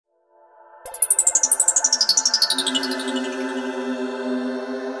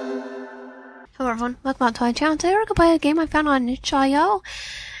everyone, welcome back to my channel. Today we're gonna play a game I found on itch.io.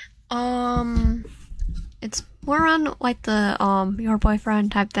 It's more on like the your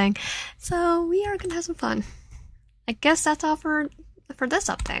boyfriend type thing. So we are gonna have some fun. I guess that's all for this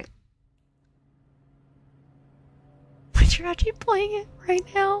update. But you're actually playing it right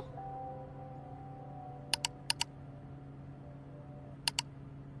now.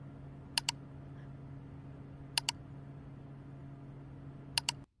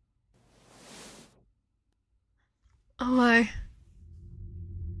 Oh my.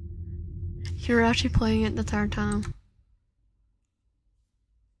 You're actually playing it the third time.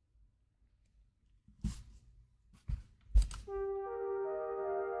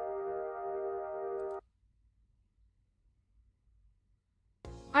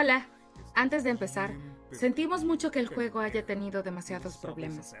 Hola, antes de empezar, sentimos mucho que el juego haya tenido demasiados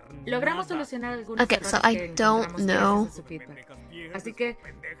problemas. Logramos solucionar algunos Okay, errores so I que don't encontramos know. gracias a su feedback. Así que,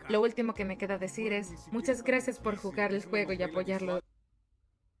 lo último que me queda decir es, muchas gracias por jugar el juego y apoyarlo.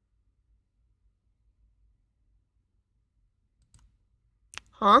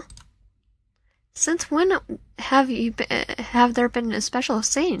 Huh? Since when have there been special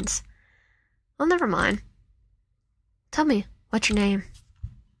scenes? Well, never mind. Tell me, what's your name?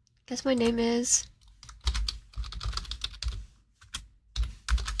 Guess my name is...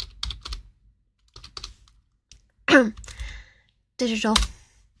 Digital.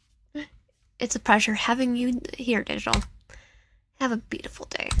 It's a pleasure having you here, Digital. Have a beautiful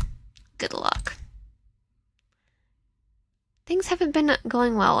day. Good luck. Things haven't been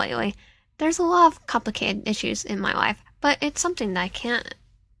going well lately. There's a lot of complicated issues in my life, but it's something that I can't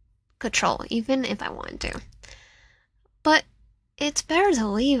control, even if I wanted to. But it's better to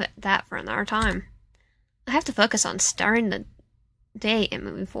leave that for another time. I have to focus on starting the day and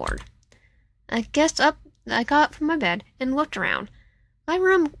moving forward. I got up from my bed and looked around my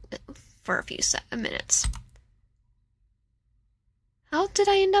room for a few minutes. How did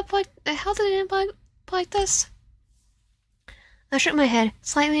it end up like this? I shook my head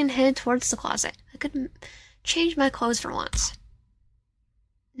slightly and headed towards the closet. I could change my clothes for once.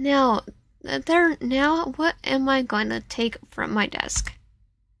 Now, what am I going to take from my desk?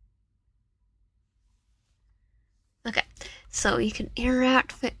 Okay, so you can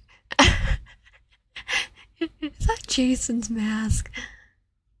interact with... Is that Jason's mask?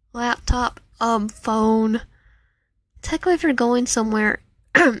 Laptop, phone. Technically, if you're going somewhere,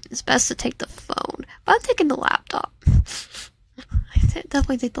 it's best to take the phone. But I'm taking the laptop. I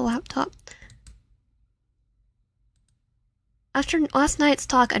definitely take the laptop. After last night's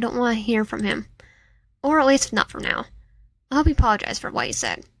talk, I don't want to hear from him. Or at least not for now. I hope he apologized for what he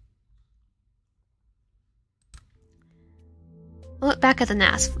said. I looked back at the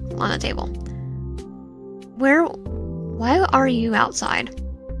mask on the table. Why are you outside?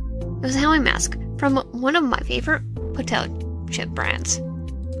 It was a Halloween mask from one of my favorite potato chip brands.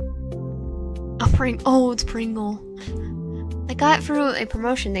 It's Pringle. I got it through a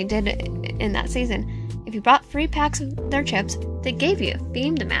promotion they did in that season. If you bought 3 packs of their chips, they gave you a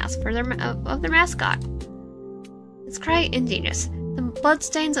themed mask for their mascot. It's quite ingenious. The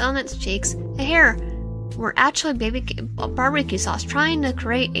bloodstains on its cheeks and hair were actually barbecue sauce, trying to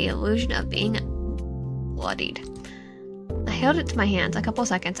create an illusion of being bloodied. I held it to my hands a couple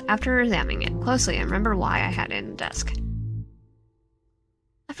seconds after examining it closely and remembered why I had it in the desk.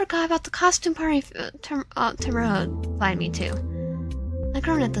 I forgot about the costume party Tamara invited me to. I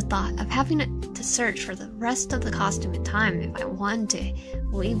groaned at the thought of having to search for the rest of the costume in time if I wanted to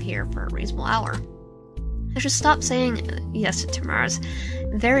leave here for a reasonable hour. I should stop saying yes to Tamara's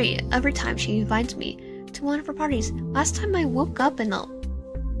every time she invites me to one of her parties. Last time I woke up in the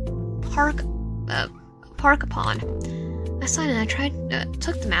park pond. I sighed and I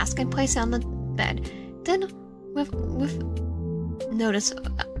took the mask and placed it on the bed. Then, with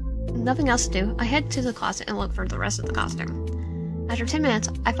nothing else to do, I head to the closet and look for the rest of the costume. After 10 minutes,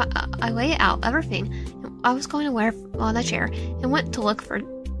 I laid out everything I was going to wear on the chair and went to look for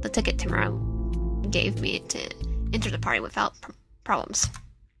the ticket Tamara gave me to enter the party without problems.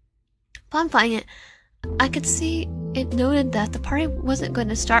 Upon finding it, I could see it noted that the party wasn't going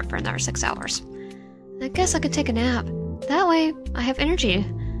to start for another 6 hours. I guess I could take a nap. That way, I have energy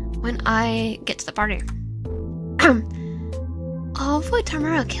when I get to the party. I'll avoid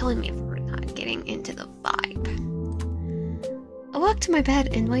Tamara killing me for not getting into the vibe. I walked to my bed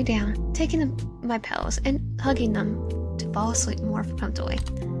and lay down, taking my pillows and hugging them to fall asleep more comfortably.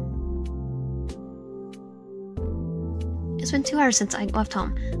 It's been 2 hours since I left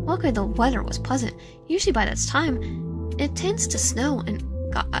home. Luckily, the weather was pleasant. Usually by this time, it tends to snow and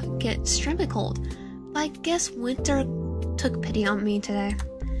get extremely cold. But I guess winter took pity on me today.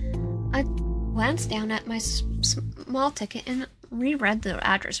 I glanced down at my small ticket and reread the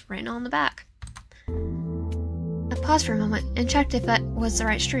address written on the back. I paused for a moment and checked if that was the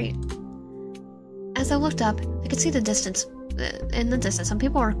right street. As I looked up, I could see in the distance some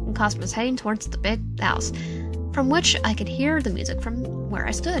people were in costumes heading towards the big house, from which I could hear the music from where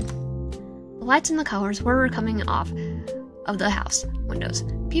I stood. The lights and the colors were coming off of the house windows.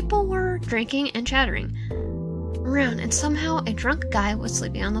 People were drinking and chattering around, and somehow a drunk guy was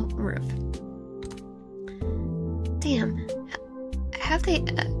sleeping on the roof. Damn, have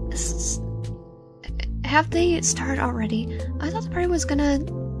they started already? I thought the party was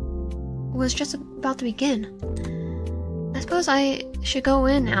just about to begin. I suppose I should go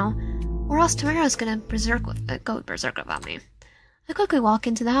in now, or else Tamara's gonna go berserk about me. I quickly walked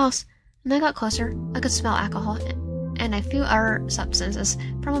into the house, and I got closer. I could smell alcohol and a few other substances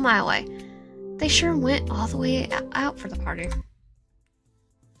from a mile away. They sure went all the way out for the party.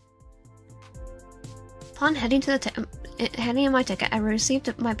 Upon handing in my ticket, I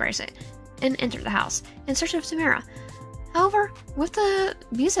received my bracelet and entered the house in search of Tamara. However, with the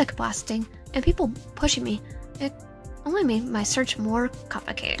music blasting and people pushing me, it only made my search more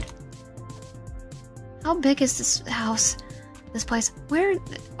complicated. How big is this house? This place? Where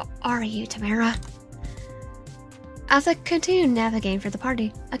are you, Tamara? As I continued navigating for the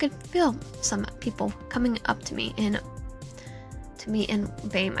party, I could feel some people coming up to me and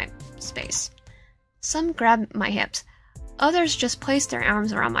invading my space. Some grabbed my hips. Others just placed their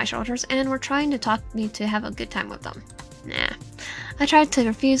arms around my shoulders and were trying to talk me to have a good time with them. Nah. I tried to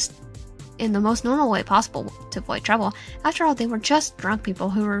refuse in the most normal way possible to avoid trouble. After all, they were just drunk people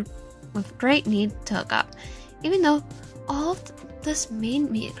who were with great need to hook up. Even though all of this made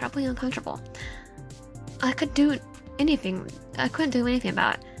me incredibly uncomfortable, I couldn't do anything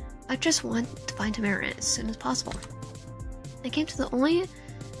about it. I just wanted to find Tamara as soon as possible. I came to the only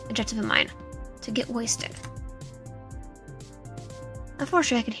objective in mind: to get wasted.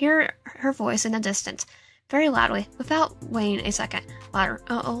 Unfortunately, I could hear her voice in the distance, very loudly, without waiting a second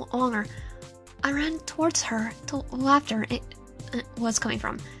longer. I ran towards her to laughter it was coming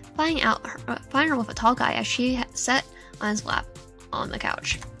from, finding her with a tall guy as she sat on his lap on the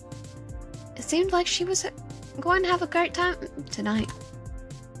couch. It seemed like she was going to have a great time tonight.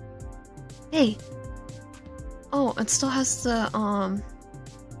 Hey. Oh, it still has the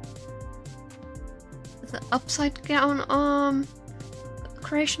upside down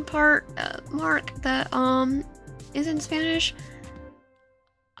creation part mark that is in Spanish.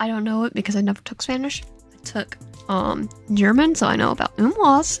 I don't know it because I never took Spanish. I took German, so I know about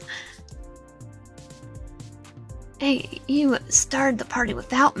umlauts. Hey, you started the party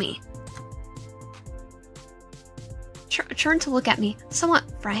without me. Turned to look at me, somewhat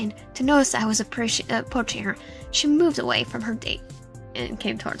frightened, to notice I was approaching her. She moved away from her date and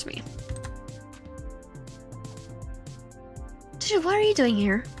came towards me. Dude, what are you doing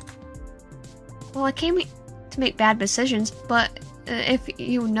here? Well, I came to make bad decisions, but if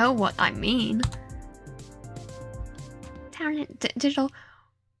you know what I mean. Darn it, Digital.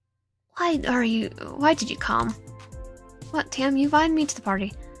 Why did you come? What, Tam, you invited me to the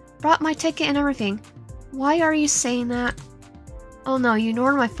party. Brought my ticket and everything. Why are you saying that? Oh no, you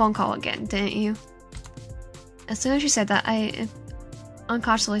ignored my phone call again, didn't you? As soon as you said that, I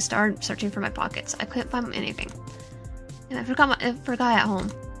unconsciously started searching for my pockets. I couldn't find anything. And I forgot at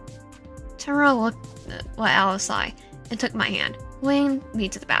home. Tamara let out a sigh and took my hand, leading me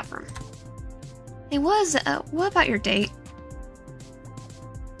to the bathroom. Hey, what about your date?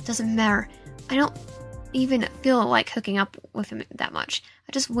 Doesn't matter. I don't even feel like hooking up with him that much.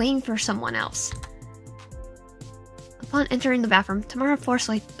 I'm just waiting for someone else. Upon entering the bathroom, Tamara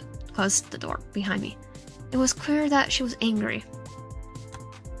forcefully closed the door behind me. It was clear that she was angry.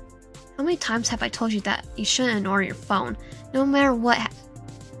 How many times have I told you that you shouldn't ignore your phone, no matter what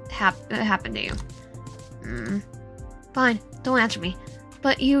happened to you? Fine, don't answer me.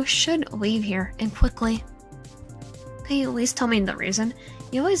 But you should leave here, and quickly. Can you at least tell me the reason?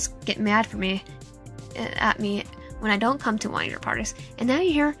 You always get mad at me when I don't come to one of your parties, and now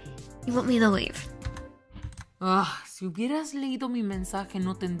you're here, you want me to leave. Ah, si hubieras leído mi mensaje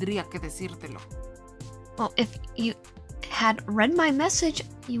no tendría que decírtelo. Well, if you had read my message,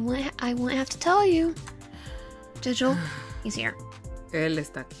 I wouldn't have to tell you. Digital, he's here. Él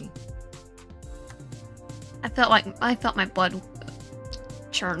está aquí. I felt my blood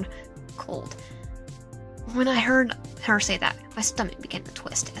churn cold. When I heard her say that, my stomach began to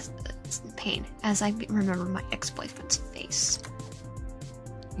twist in pain as I remembered my ex-boyfriend's face.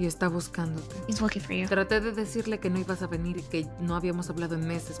 Y está buscándote. He's looking for you. Traté de decirle que no ibas a venir y que no habíamos hablado en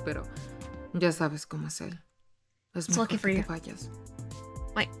meses, pero ya sabes cómo es él. Es mejor que te vayas.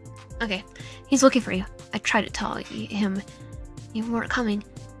 Wait, Okay, he's looking for you. I tried to tell him you weren't coming,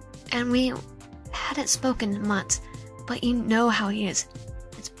 and we hadn't spoken in months, but you know how he is.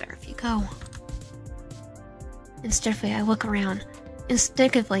 It's better if you go. Instinctively, I look around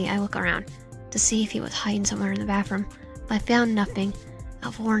to see if he was hiding somewhere in the bathroom, but I found nothing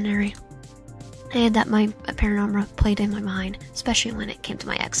out of ordinary. I had that my paranormal played in my mind, especially when it came to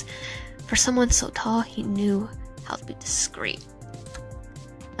my ex. For someone so tall, he knew how to be discreet.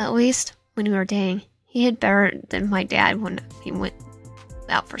 At least, when we were dating, he hid better than my dad when he went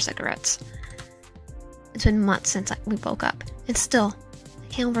out for cigarettes. It's been months since we broke up, and still, I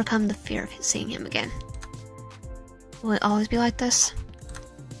can't overcome the fear of seeing him again. Will it always be like this?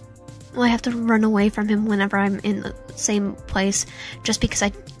 Will I have to run away from him whenever I'm in the same place just because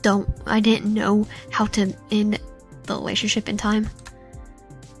I didn't know how to end the relationship in time?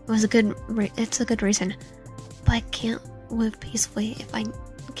 It's a good reason, but I can't live peacefully if I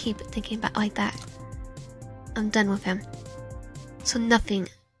keep thinking about it like that. I'm done with him, so nothing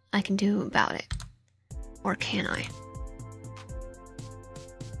I can do about it. Or can I?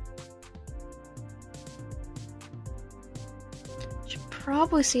 Should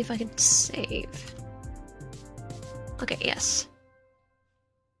probably see if I can save. Okay, yes.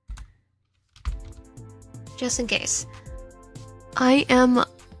 Just in case. I'm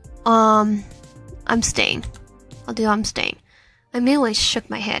staying. I'm staying. I immediately shook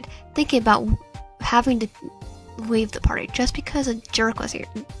my head, thinking about having to leave the party just because that jerk was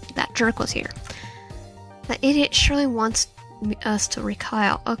here. That idiot surely wants us to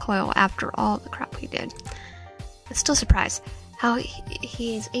recoil after all the crap we did. I'm still surprised how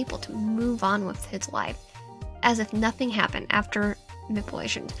he is able to move on with his life as if nothing happened after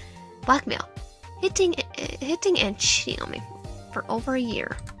manipulation, blackmail, hitting and cheating on me for over a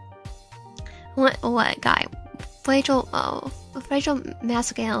year. What guy? Fragile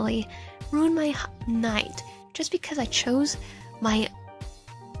masculinity ruined my night just because I chose my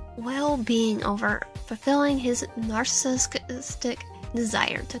well-being over fulfilling his narcissistic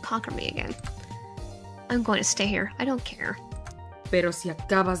desire to conquer me again. I'm going to stay here. I don't care. Pero si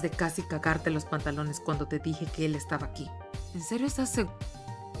acabas de casi cagarte los pantalones cuando te dije que él estaba aquí. ¿En serio estás seguro?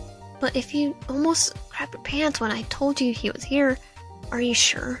 But if you almost crapped your pants when I told you he was here, are you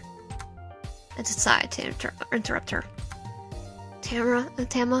sure? I decided to interrupt her. Tam,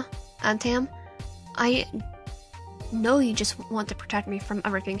 I know you just want to protect me from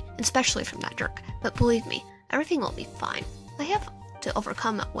everything, especially from that jerk. But believe me, everything will be fine. I have to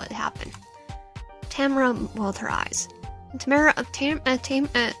overcome what happened. Tamara rolled her eyes. Tamara rolled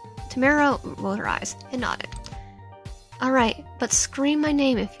her eyes and nodded. Alright, but scream my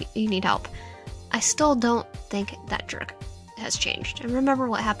name if you need help. I still don't think that jerk has changed. And remember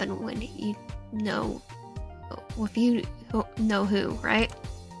what happened when you know who, right?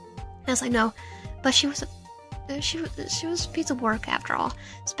 Yes, I know, but she was a piece of work after all,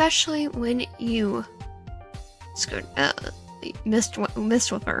 especially when you missed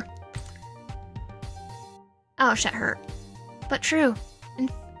with her. Ouch, that hurt. But true. In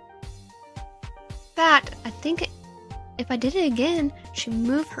fact, I think if I did it again, she'd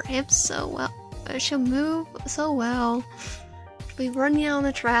move her hips so well. She'll move so well. She'll be running on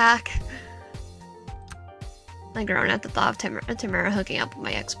the track. I groan at the thought of Tamara hooking up with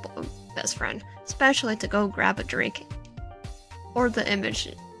my ex-best friend, especially to go grab a drink. Or that image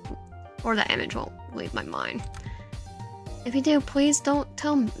won't leave my mind. If you do, please don't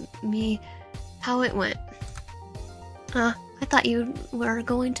tell me how it went. I thought you were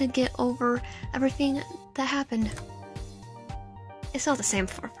going to get over everything that happened. It's not the same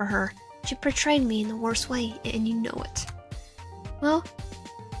for her. She portrayed me in the worst way, and you know it. Well,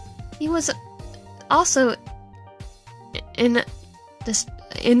 he was also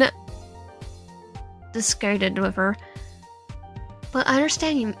discarded with her. But I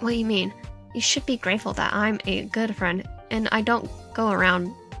understand what you mean. You should be grateful that I'm a good friend, and I don't go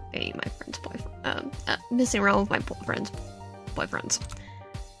around being my friend's boyfriend, messing around with my friend's boyfriends.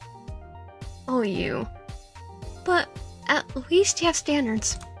 Oh, you. But at least you have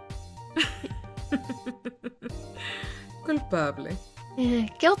standards. Culpable.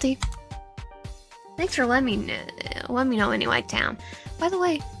 Guilty. Thanks for letting me know anyway, Tam. By the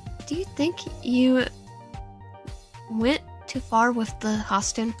way, do you think you went too far with the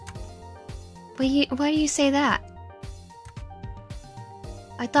Hostin? Why do you say that?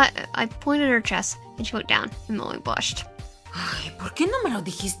 I pointed at her chest and she looked down and Molly blushed. Ay, ¿por qué no me lo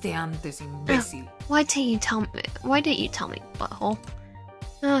dijiste antes, imbécil? Why didn't you tell me, butthole?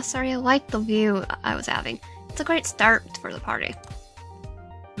 Sorry, I liked the view I was having. It's a great start for the party.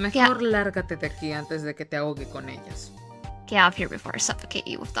 Mejor lárgate de aquí antes de que te ahogue con ellas. Get out of here before I suffocate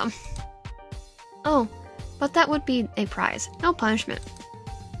you with them. Oh, but that would be a prize, no punishment.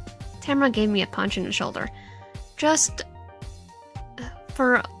 Tamara gave me a punch in the shoulder, just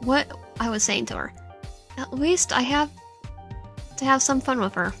for what I was saying to her. At least I have to have some fun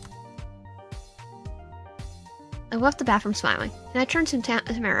with her. I left the bathroom smiling, and I turned to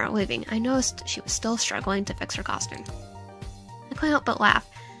Tamara, leaving. I noticed she was still struggling to fix her costume. I couldn't help but laugh.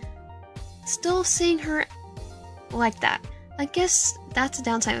 Still seeing her like that. I guess that's the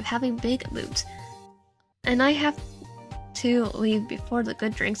downside of having big boobs. And I have to leave before the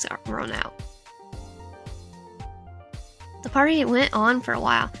good drinks run out. The party went on for a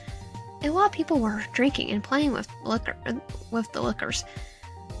while. A lot of people were drinking and playing with the liquors,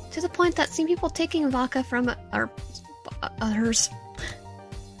 to the point that some people taking vodka from others.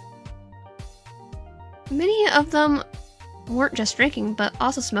 Many of them weren't just drinking, but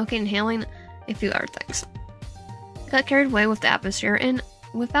also smoking and inhaling a few other things. I got carried away with the atmosphere, and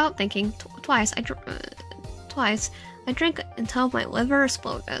without thinking twice, I drank until my liver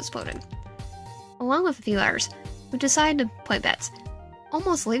exploded. Along with a few others, we decided to play bets,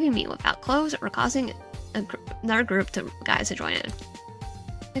 almost leaving me without clothes or causing another group of guys to join in.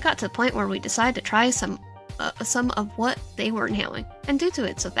 It got to the point where we decided to try some of what they were inhaling, and due to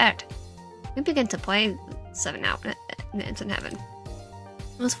its effect, we began to play 7 Minutes in Heaven.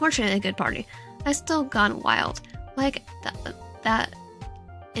 It was fortunately a good party. I still gone wild like that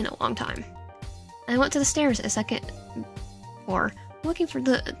in a long time. I went to the stairs a second floor, looking for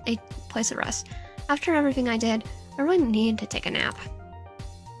a place of rest. After everything I did, I really needed to take a nap.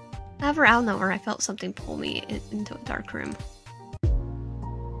 However, out of nowhere, I felt something pull me into a dark room.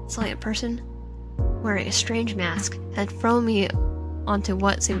 Suddenly, a person wearing a strange mask had thrown me onto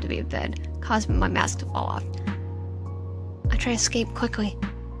what seemed to be a bed, causing my mask to fall off. I tried to escape quickly,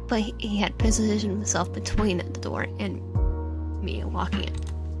 but he had positioned himself between the door and me, locking it.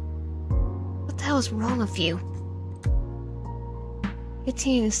 What the hell is wrong with you? He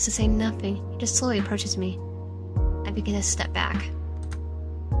continues to say nothing. He just slowly approaches me. I begin to step back.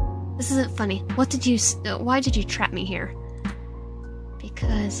 This isn't funny. Why did you trap me here?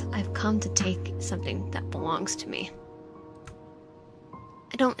 Because I've come to take something that belongs to me.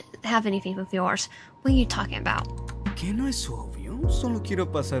 I don't have anything of yours. What are you talking about? ¿Qué no es obvio? Solo quiero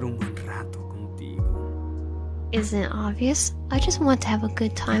pasar un buen rato contigo. Isn't it obvious? I just want to have a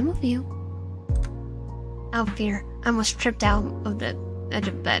good time with you. Out of fear, I almost tripped out of the edge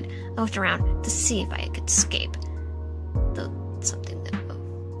of the bed. I looked around to see if I could escape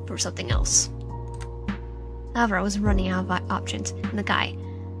for something else. However, I was running out of options, and the guy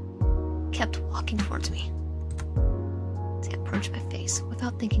kept walking towards me. As he approached my face,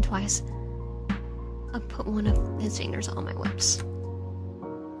 without thinking twice, I put one of his fingers on my lips.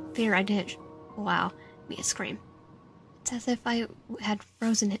 Fear I didn't allow me to scream. It's as if I had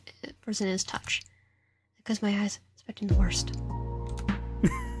frozen his touch, because my eyes expecting the worst.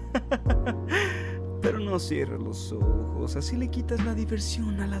 Pero no cierres los ojos, así le quitas la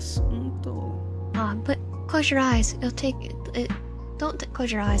diversión al asunto. But close your eyes. It'll take it. Don't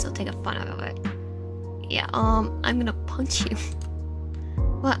close your eyes. It'll take a fun out of it. Yeah. I'm gonna punch you.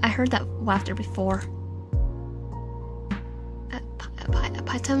 Well, I heard that laughter before.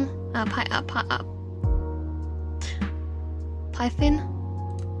 Paithen.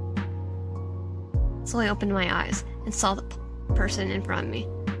 So I opened my eyes and saw the person in front of me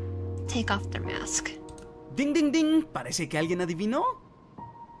take off their mask. Ding ding ding, parece que alguien adivinó.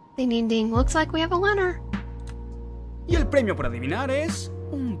 Ding ding ding, looks like we have a winner. Y el premio por adivinar es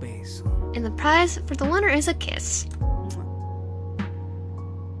un beso. And the prize for the winner is a kiss.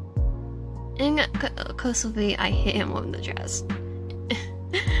 In Kosovo, I hit him on the chest.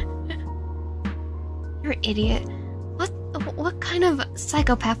 You're an idiot. What kind of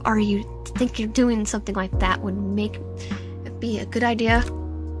psychopath are you to think you're doing something like that would make it be a good idea?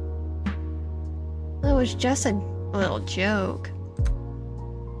 That was just a little joke.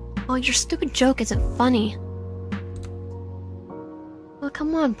 Oh, your stupid joke isn't funny. Well,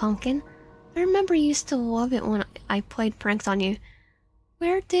 come on, Pumpkin. I remember you used to love it when I played pranks on you.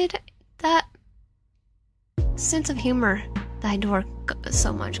 Where did that sense of humor that I adore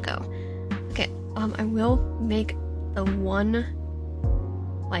so much go? Okay, I will make the one,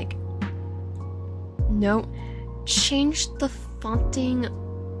 note. Change the fonting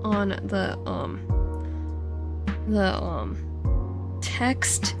on the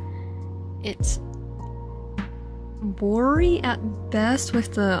text. It's blurry at best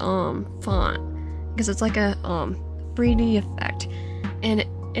with the font, because it's like a 3D effect, and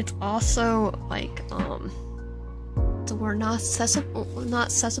it's also so we're not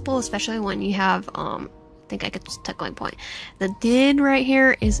accessible, especially when you have think I could tickling point. The did right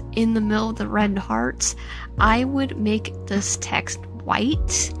here is in the middle of the red hearts. I would make this text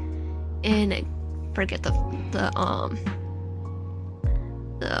white and forget the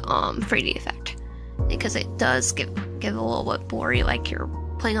 3D effect, because it does give a little bit blurry, like you're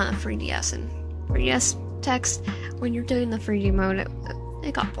playing on a 3DS, and 3DS text when you're doing the 3D mode,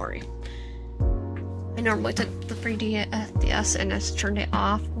 it got blurry. I normally took the 3DS and just turned it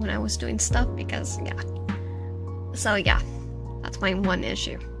off when I was doing stuff, because yeah. So yeah, that's my one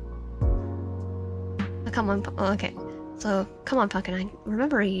issue. Come on, okay. So come on, Pumpkin. I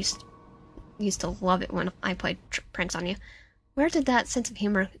remember I used to love it when I played pranks on you. Where did that sense of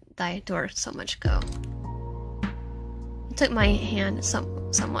humor that I adore so much go? He took my hand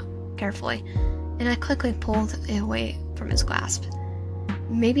somewhat carefully, and I quickly pulled it away from his grasp.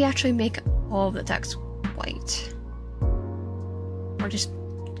 Maybe actually make all of the text white. Or just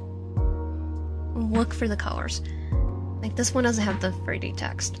look for the colors. Like this one doesn't have the 3D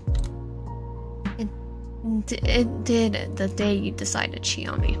text. It did the day you decided to cheat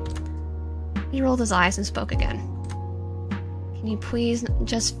on me. He rolled his eyes and spoke again. Can you please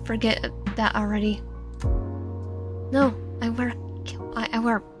just forget that already? No, I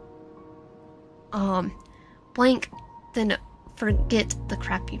wear blank, then forget the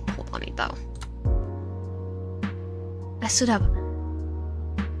crap you pulled on me though. I stood up,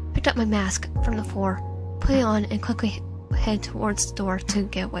 picked up my mask from the floor, put it on, and quickly head towards the door to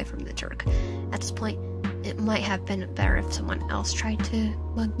get away from the jerk. At this point, it might have been better if someone else tried to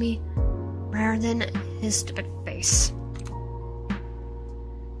mug me, rather than his stupid face.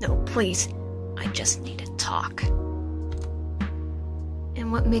 No, please. I just need to talk.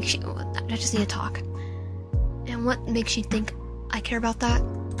 And what makes you... I just need to talk. And what makes you think I care about that?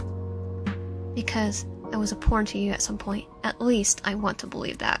 Because I was a porn to you at some point. At least I want to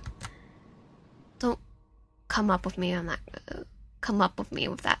believe that. Don't come up with me on that... come up with me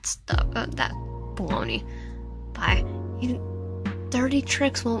with that stuff... that baloney. Bye. Dirty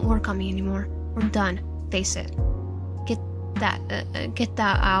tricks won't work on me anymore. We're done. Face it. Get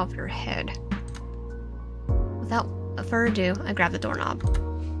that out of your head. Without further ado, I grabbed the doorknob.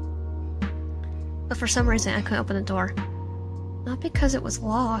 But for some reason, I couldn't open the door. Not because it was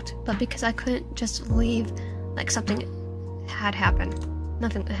locked, but because I couldn't just leave like something had happened.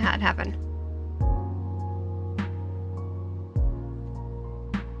 Nothing had happened.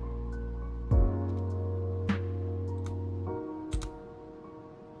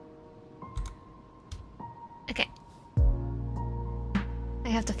 Okay. I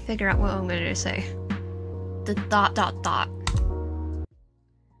have to figure out what I'm going to say. The ...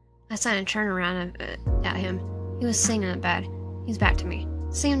 I sat and turned around at him. He was sitting in bed. He's back to me.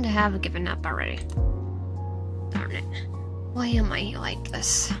 Seemed to have given up already. Darn it. Why am I like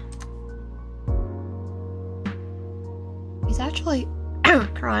this? He's actually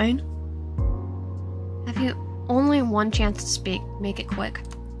crying. Have you only one chance to speak? Make it quick.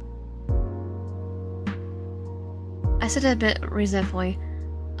 I said a bit resentfully.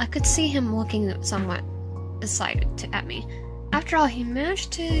 I could see him looking somewhat excited at me. After all, he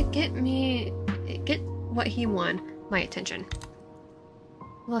managed to get what he won, my attention.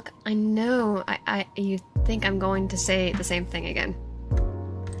 Look, I know you think I'm going to say the same thing again.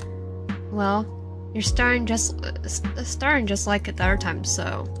 Well, you're starting just like the other time,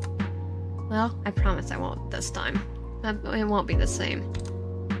 so... Well, I promise I won't this time. It won't be the same.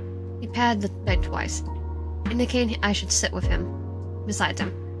 He patted the bed twice, indicating I should sit with him, beside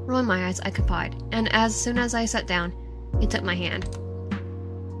him. Rolling my eyes, I complied, and as soon as I sat down, he took my hand.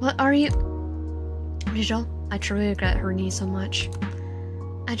 What are you... Rachel, I truly regret hurting you so much.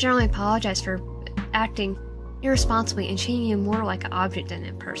 I generally apologize for acting irresponsibly and treating you more like an object than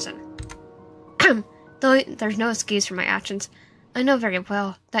a person. Though there's no excuse for my actions, I know very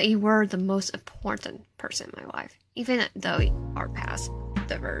well that you were the most important person in my life, even though our paths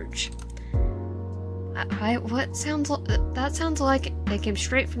diverge. That sounds like it came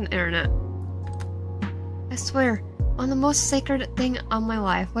straight from the internet. I swear, on the most sacred thing of my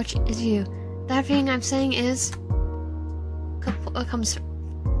life, which is you, that thing I'm saying comes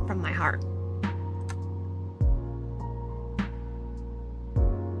from my heart.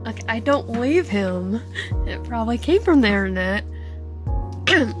 Like, I don't believe him. It probably came from the internet.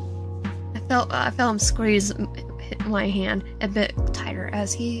 I felt him squeeze my hand a bit tighter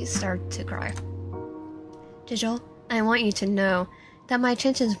as he started to cry. Digital, I want you to know that my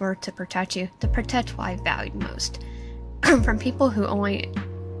intentions were to protect you, to protect what I valued most, from people who only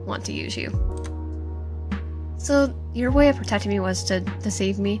want to use you. So, your way of protecting me was to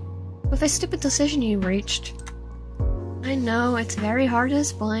deceive me, with a stupid decision you reached. I know, it's very hard to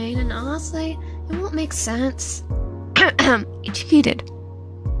explain, and honestly, It won't make sense. You cheated.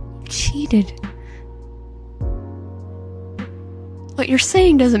 You cheated. What you're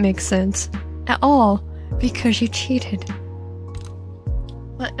saying doesn't make sense at all because you cheated.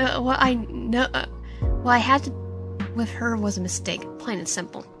 What I know, what I had to with her was a mistake, plain and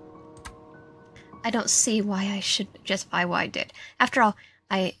simple. I don't see why I should justify what I did. After all,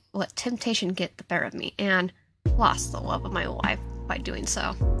 I let temptation get the better of me and lost the love of my life by doing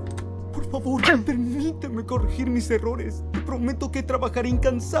so. Por favor, permíteme corregir mis errores. Te prometo que trabajaré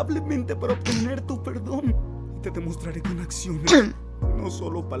incansablemente para obtener tu perdón. Y te demostraré con acciones, no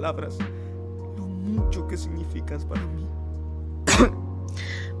solo palabras, lo mucho que significas para mí.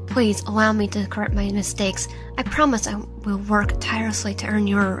 Please allow me to correct my mistakes. I promise I will work tirelessly to earn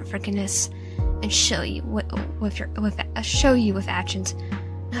your forgiveness and show you with actions,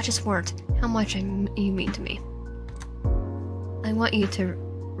 not just words, how much you mean to me. I want you to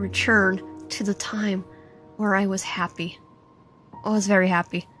return to the time where I was happy. I was very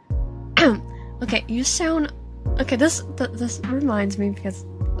happy. Okay, you sound... Okay, this reminds me because...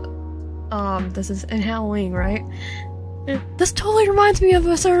 this is in Halloween, right? This totally reminds me of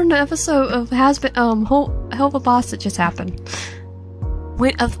a certain episode of Help a Boss that just happened.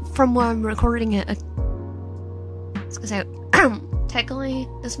 Wait, from where I'm recording it, it's gonna say, technically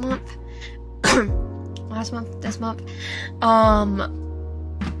this month, this month,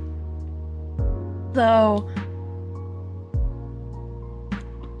 though,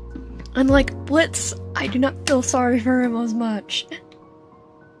 unlike Blitz, I do not feel sorry for him as much.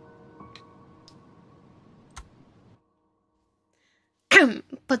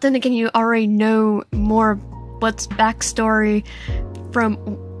 But then again, you already know more Blitz backstory from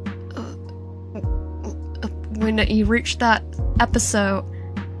when you reach that episode.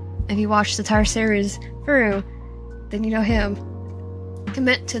 If you watch the entire series through, then you know him.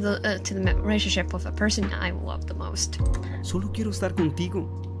 Commit to the relationship with a person I love the most. Solo quiero estar contigo.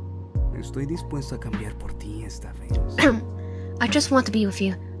 Estoy dispuesto a cambiar por ti esta vez. I just want to be with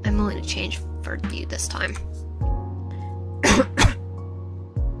you. I'm willing to change for you this time.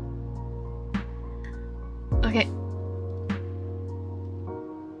 Okay.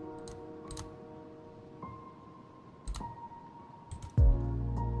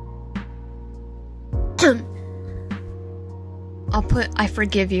 I'll put I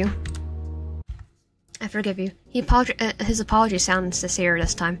forgive you. I forgive you. His apology sounds sincere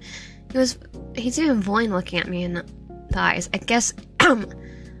this time. He's even avoiding looking at me in the eyes. I guess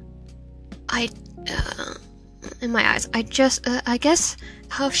in my eyes. I guess I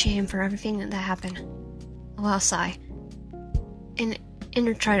have shame for everything that happened. A loud sigh. And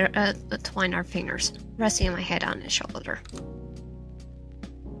try to twine our fingers, resting my head on his shoulder.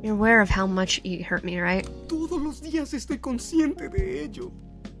 You're aware of how much you hurt me, right? Todos los días estoy consciente de ello.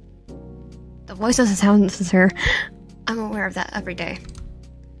 The voice doesn't sound sincere. I'm aware of that every day.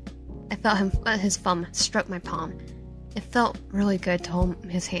 I felt his thumb stroke my palm. It felt really good to hold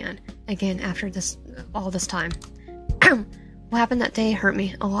his hand again after all this time. What happened that day hurt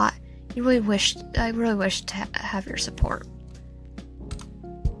me a lot. I really wished to have your support.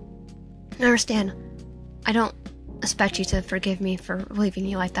 I understand. I don't expect you to forgive me for leaving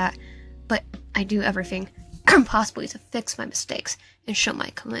you like that, but I do everything possibly to fix my mistakes and show my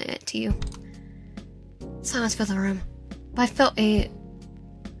commitment to you. Silence filled the room, but I felt a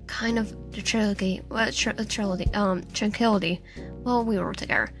kind of tranquility while we were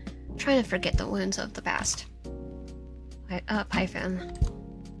together, trying to forget the wounds of the past. Paithen.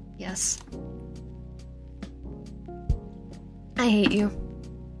 Yes. I hate you.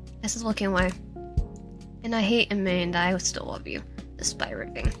 This is looking away. And I hate and mean that I would still love you, despite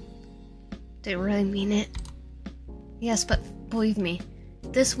everything. Do you really mean it? Yes, but believe me,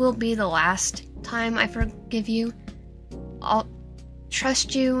 this will be the last time I forgive you. I'll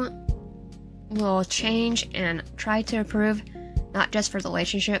trust you will change and try to improve, not just for the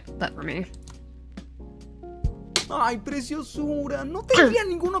relationship, but for me. Ay, preciosura, no tendría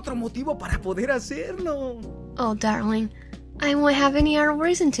ningún otro motivo para poder hacerlo. Oh, darling, I won't have any other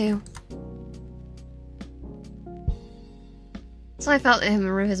reason to. So I felt him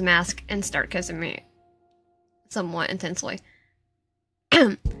remove his mask and start kissing me somewhat intensely.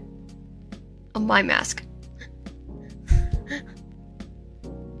 On my mask.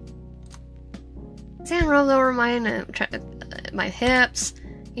 His hand rolled over my hips.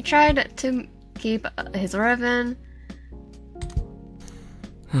 He tried to keep his ribbon.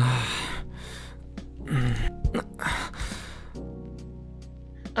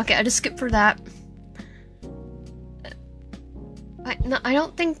 Okay, I just skipped for that. I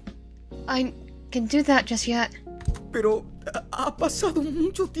don't think I can do that just yet. Pero, pasado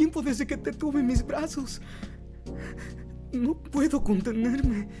mucho tiempo desde que te tuve en mis brazos. No puedo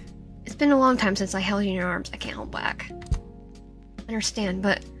contenerme. It's been a long time since I held you in your arms. I can't hold back. I understand,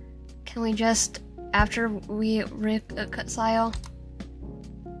 but can we just, after we reconcile?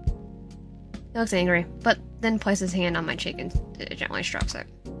 He looks angry, but then places his hand on my cheek and gently strokes it.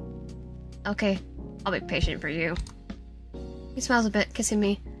 Okay, I'll be patient for you. He smiles a bit, kissing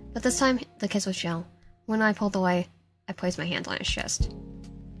me, but this time the kiss was chill. When I pulled away, I placed my hands on his chest.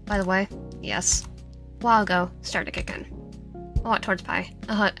 By the way, yes, a while ago, started to kick in. I walked towards Pi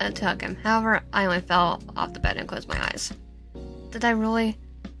to hug him. However, I only fell off the bed and closed my eyes. Did I really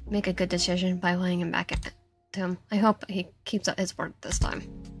make a good decision by laying him back to him? I hope he keeps up his word this time.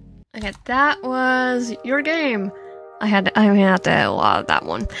 Okay, that was your game. I had to edit a lot of that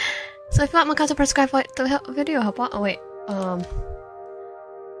one. So if you want my cousin, subscribe, like the video, help out. Oh wait,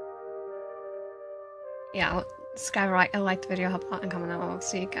 yeah, subscribe, like the video, help out, and comment. I'll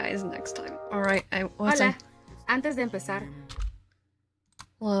see you guys next time. All right, Hola, antes de empezar.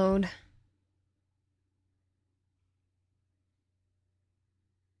 Load.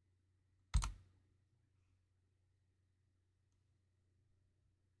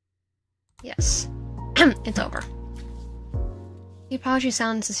 Yes, it's over. The apology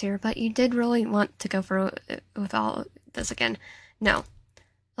sounds sincere, but you did really want to go through with all this again. No,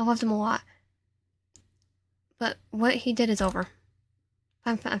 I loved him a lot, but what he did is over.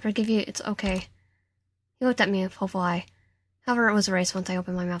 I forgive you. It's okay. He looked at me with a hopeful eye. However, it was erased once I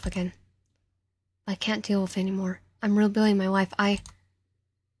opened my mouth again. I can't deal with it anymore. I'm rebuilding my life.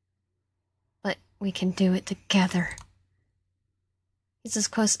 But we can do it together. He's as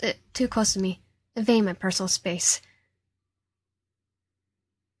close, too close to me, invading my personal space.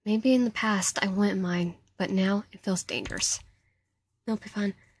 Maybe in the past I wouldn't mind, but now it feels dangerous. No, Paithen,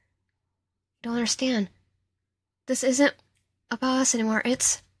 you don't understand. This isn't about us anymore.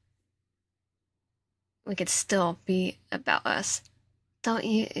 We could still be about us. Don't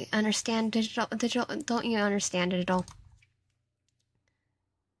you understand, digital? Don't you understand, digital?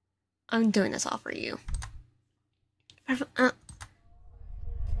 I'm doing this all for you.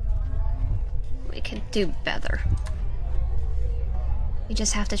 We can do better. You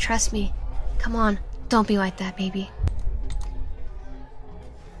just have to trust me. Come on, don't be like that, baby.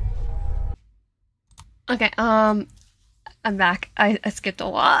 Okay, I'm back. I skipped a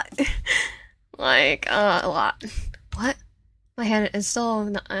lot. Like, a lot. What? My head is still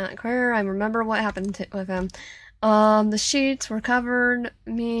not clear. I remember what happened with him. The sheets were covered.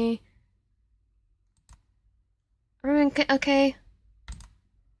 Me. Everyone okay?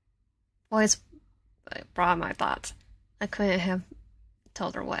 Boys brought my thoughts. I couldn't have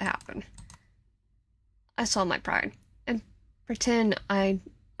told her what happened. I saw my pride and pretend I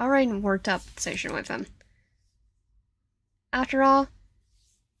already worked up the station with him. After all,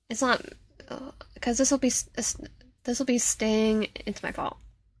 it's not because this will be staying. It's my fault.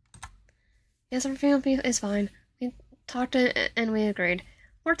 Yes, everything is fine. We talked and we agreed.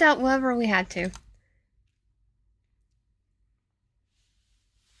 Worked out whatever we had to.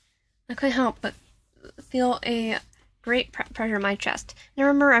 I couldn't help but feel a great pressure in my chest. And I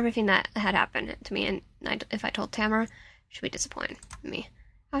remember everything that had happened to me, and if I told Tamara, she'd be disappointed in me.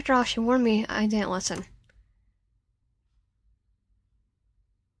 After all, she warned me. I didn't listen.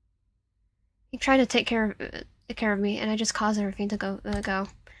 He tried to take care of me, and I just caused everything to go.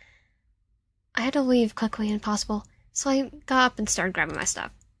 I had to leave quickly and possible, so I got up and started grabbing my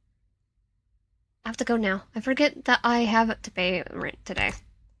stuff. I have to go now. I forget that I have to pay rent today.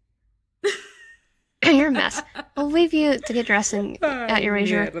 You're a mess. I'll leave you to get dressed at your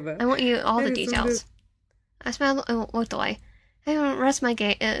erasure. I want you all the details. I smiled and looked away. I rested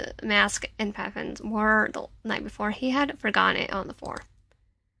my mask in Paithen's wore the night before. He had forgotten it on the floor.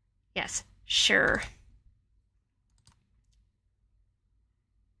 Yes, sure.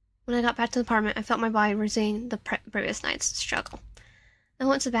 When I got back to the apartment, I felt my body resuming the previous night's struggle. I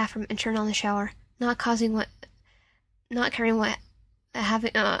went to the bathroom and turned on the shower, not caring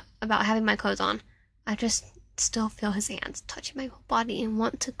about having my clothes on. I just still feel his hands touching my whole body and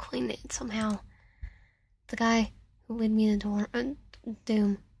want to clean it somehow. The guy who led me to the door,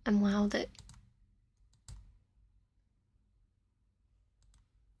 doom, unwound it.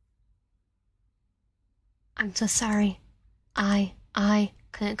 I'm so sorry. I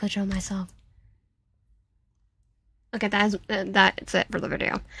couldn't control myself. Okay, that's it for the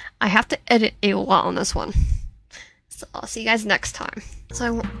video. I have to edit a lot on this one. So I'll see you guys next time.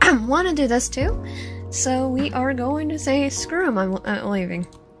 So I want to do this too. So we are going to say screw him, I'm leaving.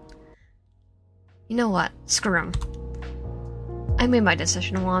 You know what? Screw him. I made my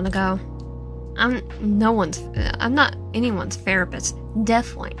decision a while ago. I'm not anyone's therapist.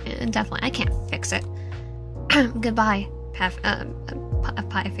 Definitely, I can't fix it. Goodbye,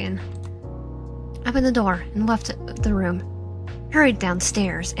 Paithen. Opened the door and left the room. Hurried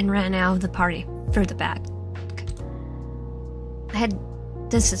downstairs and ran out of the party through the back. I had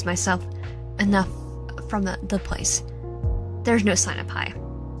distanced myself enough from the place. There's no sign of Pai.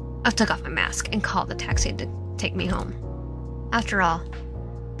 I took off my mask and called the taxi to take me home. After all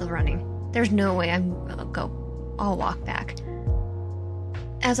the running, there's no way I'll walk back.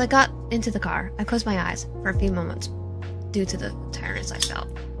 As I got into the car, I closed my eyes for a few moments due to the tiredness I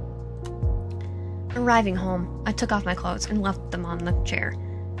felt. Arriving home, I took off my clothes and left them on the chair.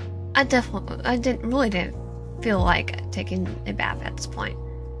 I didn't feel like taking a bath at this point.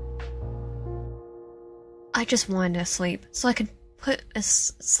 I just wanted to sleep so I could put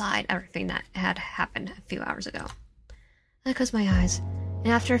aside everything that had happened a few hours ago. I closed my eyes, and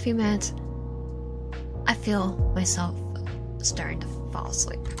after a few minutes, I feel myself starting to fall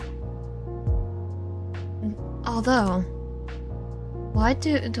asleep. Although, why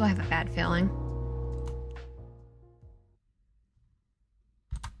do I have a bad feeling?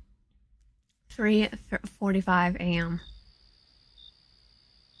 "3:45 a.m.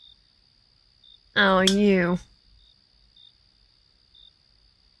 Oh, you.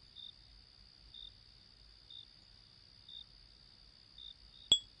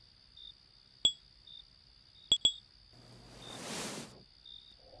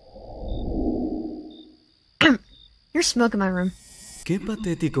 You're smoking my room. Qué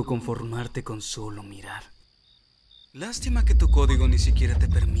patético conformarte con solo mirar. Lástima que tu código ni siquiera te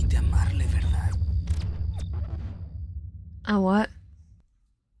permite amarle, ¿verdad? What?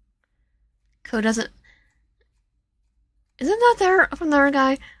 Code doesn't... Isn't that there from the other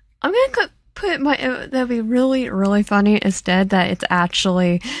guy? I'm gonna put my... That'd be really, really funny instead that it's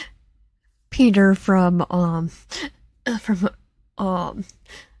actually Peter from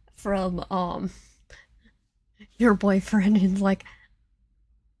your boyfriend, and like,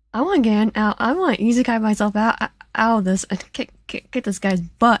 I want to get out. I want to easy guy myself out of this and kick this guy's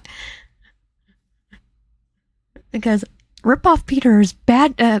butt, because rip off Peter is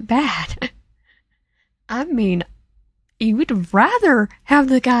bad. I mean, you would rather have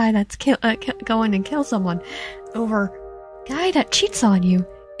the guy that's going and kill someone over guy that cheats on you,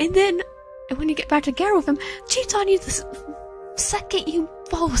 and then when you get back together with him, cheats on you the second you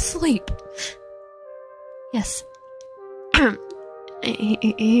fall asleep. Yes.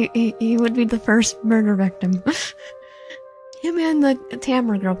 He would be the first murder victim. Him and the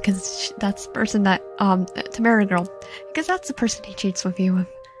Tamara girl, because that's the person that, Tamara girl, because that's the person he cheats with you with.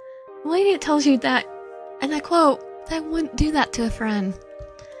 The lady that tells you that, and I quote, I wouldn't do that to a friend.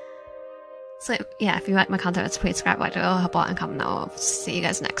 So, yeah, if you like my content, please subscribe, like, help out, and comment. I'll see you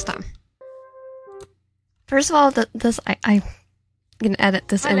guys next time. First of all, I'm gonna edit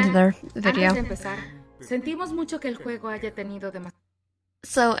this into their video. Sentimos mucho que el juego haya tenido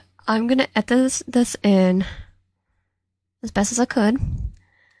So, I'm gonna edit this in as best as I could.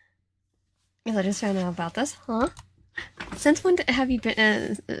 Because I just found out about this. Huh? Since when have you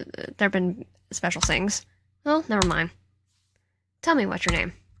been, there been special things? Well, never mind. Tell me what's your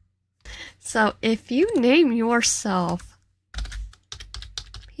name. So, if you name yourself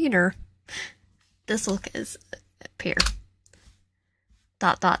Peter, this look is Peter. ...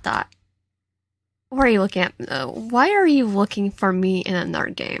 What are you looking at? Why are you looking for me in another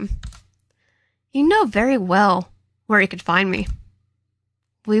game? You know very well where you could find me.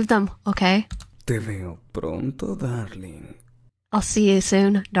 Leave them, okay? Te veo pronto, darling. I'll see you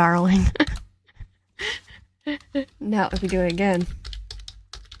soon, darling. Now, if we do it again.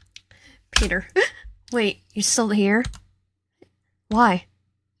 Peter. Wait, you still here? Why?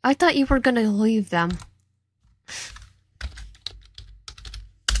 I thought you were gonna leave them. ...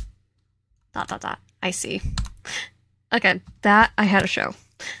 I see. Okay, that I had to show.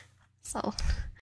 So...